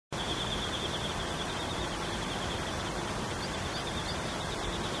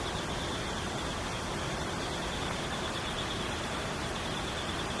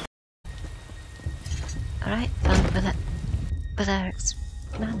Valec's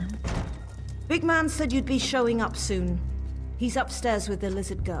manor. Big man said you'd be showing up soon. He's upstairs with the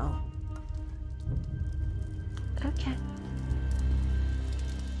lizard girl. Okay.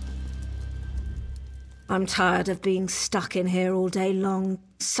 I'm tired of being stuck in here all day long.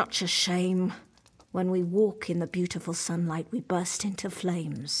 Such a shame. When we walk in the beautiful sunlight, we burst into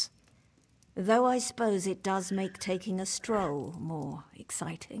flames. Though I suppose it does make taking a stroll more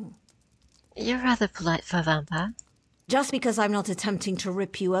exciting. You're rather polite for a vampire. Just because I'm not attempting to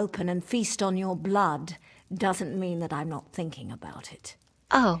rip you open and feast on your blood doesn't mean that I'm not thinking about it.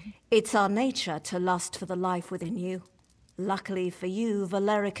 Oh. It's our nature to lust for the life within you. Luckily for you,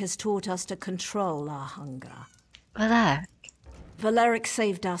 Valec has taught us to control our hunger. Valec? Valec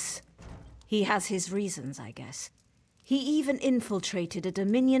saved us. He has his reasons, I guess. He even infiltrated a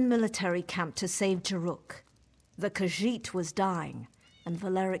Dominion military camp to save Jorunn. The Khajiit was dying, and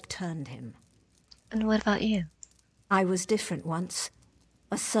Valec turned him. And what about you? I was different once.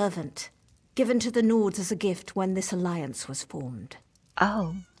 A servant, given to the Nords as a gift when this alliance was formed.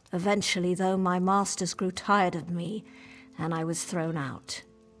 Oh. Eventually, though, my masters grew tired of me, and I was thrown out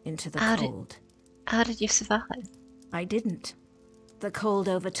into the cold. How did you survive? I didn't. The cold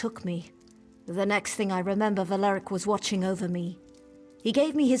overtook me. The next thing I remember, Valec was watching over me. He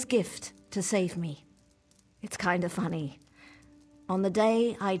gave me his gift to save me. It's kind of funny. On the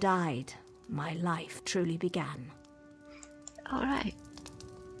day I died, my life truly began. All right.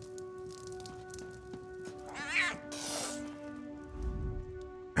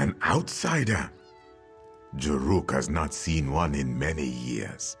 An outsider? Jorunn has not seen one in many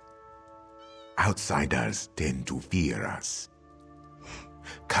years. Outsiders tend to fear us.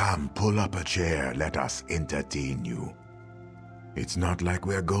 Come, pull up a chair, let us entertain you. It's not like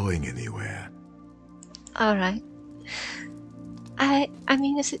we're going anywhere. All right. I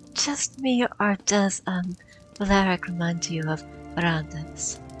mean, is it just me, or does Valec remind you of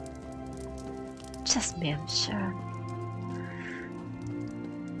Brandes? Just me, I'm sure.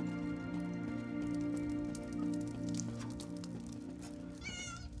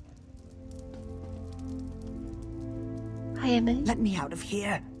 Hi, Emily. Let me out of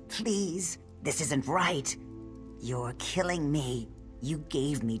here, please. This isn't right. You're killing me. You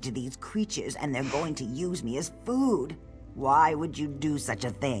gave me to these creatures and they're going to use me as food. Why would you do such a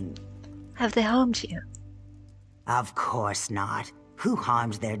thing? Have they harmed you? Of course not. Who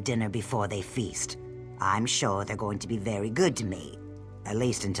harms their dinner before they feast? I'm sure they're going to be very good to me. At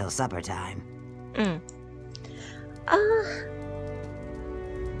least until supper time.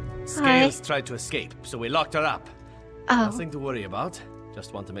 Scales tried to escape, so we locked her up. Oh. Nothing to worry about.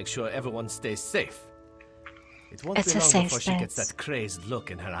 Just want to make sure everyone stays safe. It won't It's be a long safe before she gets space. that crazed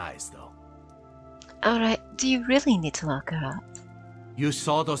look in her eyes, though. Alright, do you really need to lock her up? You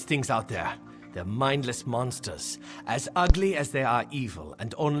saw those things out there. They're mindless monsters, as ugly as they are evil,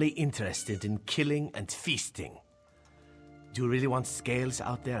 and only interested in killing and feasting. Do you really want Scales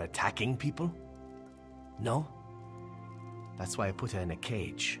out there attacking people? No? That's why I put her in a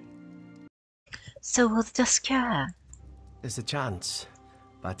cage. So we'll just cure her. There's a chance,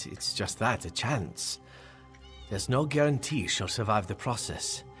 but it's just that, a chance. There's no guarantee she'll survive the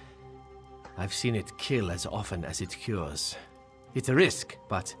process. I've seen it kill as often as it cures. It's a risk,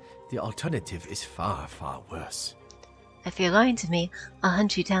 but the alternative is far, far worse. If you're lying to me, I'll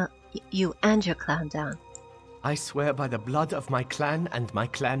hunt you down, you and your clan down. I swear by the blood of my clan and my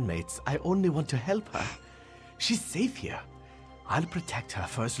clanmates, I only want to help her. She's safe here. I'll protect her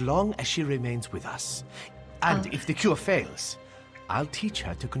for as long as she remains with us. And if the cure fails, I'll teach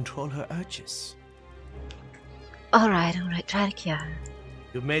her to control her urges. Alright, try to cure her.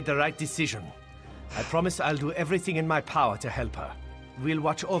 You made the right decision. I promise I'll do everything in my power to help her. We'll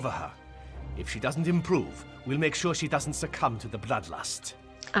watch over her. If she doesn't improve, we'll make sure she doesn't succumb to the bloodlust.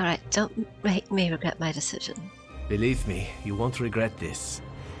 Alright, don't make me regret my decision. Believe me, you won't regret this.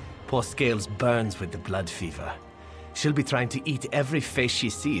 Poor Scales burns with the blood fever. She'll be trying to eat every face she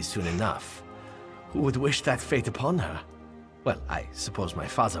sees soon enough. Who would wish that fate upon her? Well, I suppose my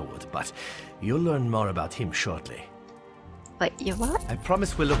father would, but you'll learn more about him shortly. Wait, you what? I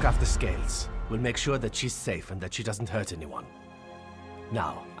promise we'll look after Scales. We'll make sure that she's safe and that she doesn't hurt anyone.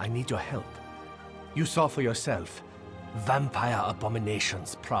 Now, I need your help. You saw for yourself. Vampire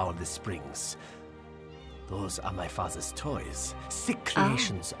abominations prowl the springs. Those are my father's toys, sick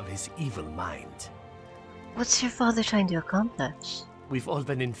creations of his evil mind. What's your father trying to accomplish? We've all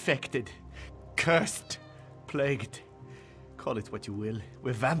been infected, cursed, plagued. Call it what you will.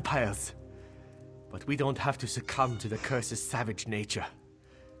 We're vampires. But we don't have to succumb to the curse's savage nature.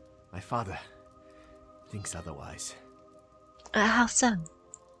 My father thinks otherwise. How so?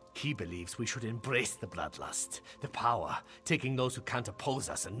 He believes we should embrace the bloodlust, the power, taking those who can't oppose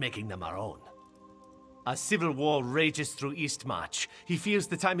us and making them our own. As civil war rages through Eastmarch, he feels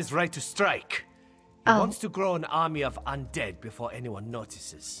the time is right to strike. He wants to grow an army of undead before anyone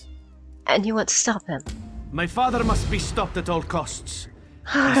notices. And you want to stop him? My father must be stopped at all costs.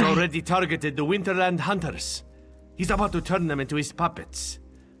 He's already targeted the Winterland hunters. He's about to turn them into his puppets.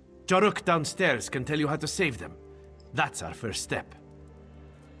 Jorunn downstairs can tell you how to save them. That's our first step.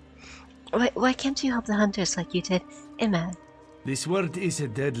 Why can't you help the hunters like you did Emma? This world is a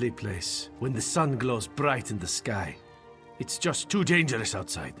deadly place when the sun glows bright in the sky. It's just too dangerous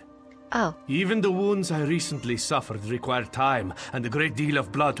outside. Oh. Even the wounds I recently suffered require time and a great deal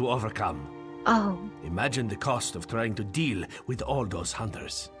of blood to overcome. Oh. Imagine the cost of trying to deal with all those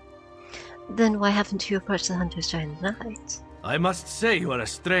hunters. Then why haven't you approached the hunters during the night? I must say you are a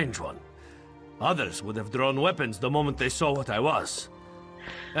strange one. Others would have drawn weapons the moment they saw what I was.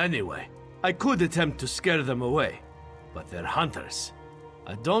 Anyway, I could attempt to scare them away, but they're hunters.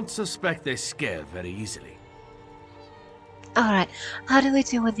 I don't suspect they scare very easily. Alright, how do we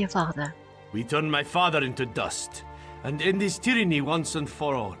deal with your father? We turn my father into dust, and end his tyranny once and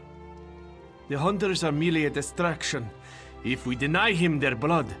for all. The hunters are merely a distraction. If we deny him their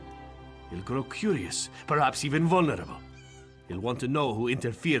blood, he'll grow curious, perhaps even vulnerable. He'll want to know who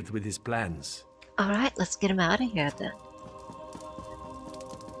interfered with his plans. Alright, let's get him out of here then.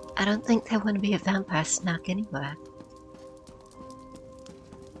 I don't think there want to be a vampire snack anywhere.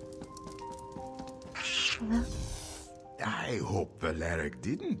 Hello? I hope Valec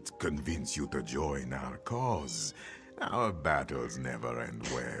didn't convince you to join our cause. Our battles never end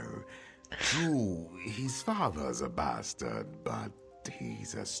well. True, his father's a bastard, but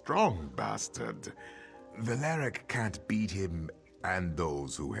he's a strong bastard. Valec can't beat him, and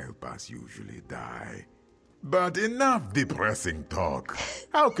those who help us usually die. But enough depressing talk.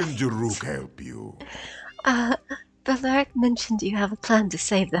 How can Jorunn help you? Valec mentioned you have a plan to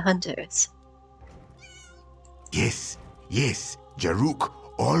save the hunters. Yes, Jorunn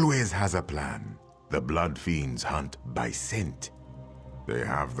always has a plan. The blood fiends hunt by scent. They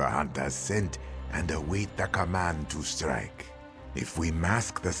have the hunter's scent and await the command to strike. If we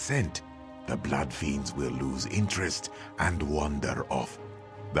mask the scent, the blood fiends will lose interest and wander off.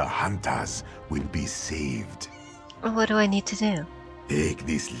 The hunters will be saved. What do I need to do? Take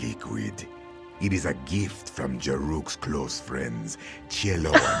this liquid. It is a gift from Jorunn's close friends,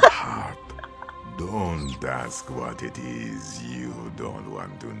 Cello and Harp. Don't ask what it is. You don't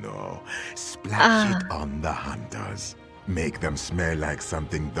want to know. Splash it on the hunters. Make them smell like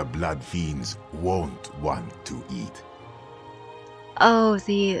something the blood fiends won't want to eat. Oh,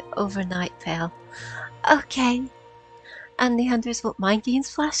 the overnight veil. Okay. And the hunters won't mind getting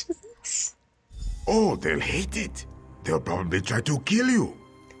splashed with this? Oh, they'll hate it. They'll probably try to kill you.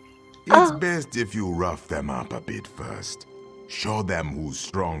 It's best if you rough them up a bit first. Show them who's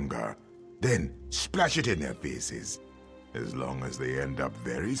stronger. Then splash it in their faces. As long as they end up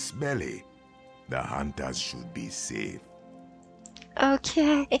very smelly, the hunters should be safe.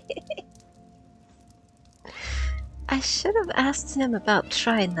 Okay. I should have asked him about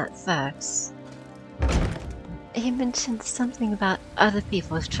trying that first. He mentioned something about other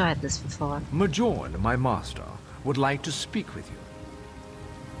people who've tried this before. Jorunn, my master, would like to speak with you.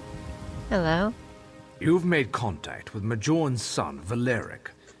 Hello? You've made contact with Jorun's son, Valec.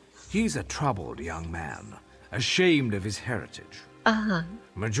 He's a troubled young man, ashamed of his heritage.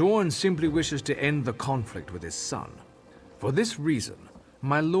 Jorunn simply wishes to end the conflict with his son. For this reason,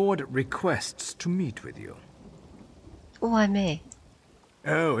 my lord requests to meet with you. Why me?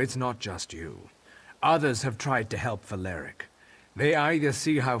 Oh, it's not just you. Others have tried to help Valec. They either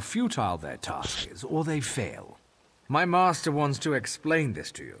see how futile their task is, or they fail. My master wants to explain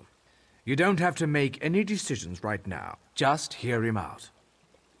this to you. You don't have to make any decisions right now. Just hear him out.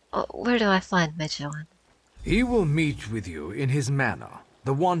 Where do I find Jorunn? He will meet with you in his manor,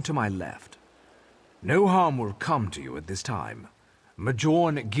 the one to my left. No harm will come to you at this time.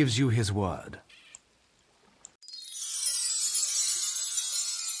 Jorunn gives you his word.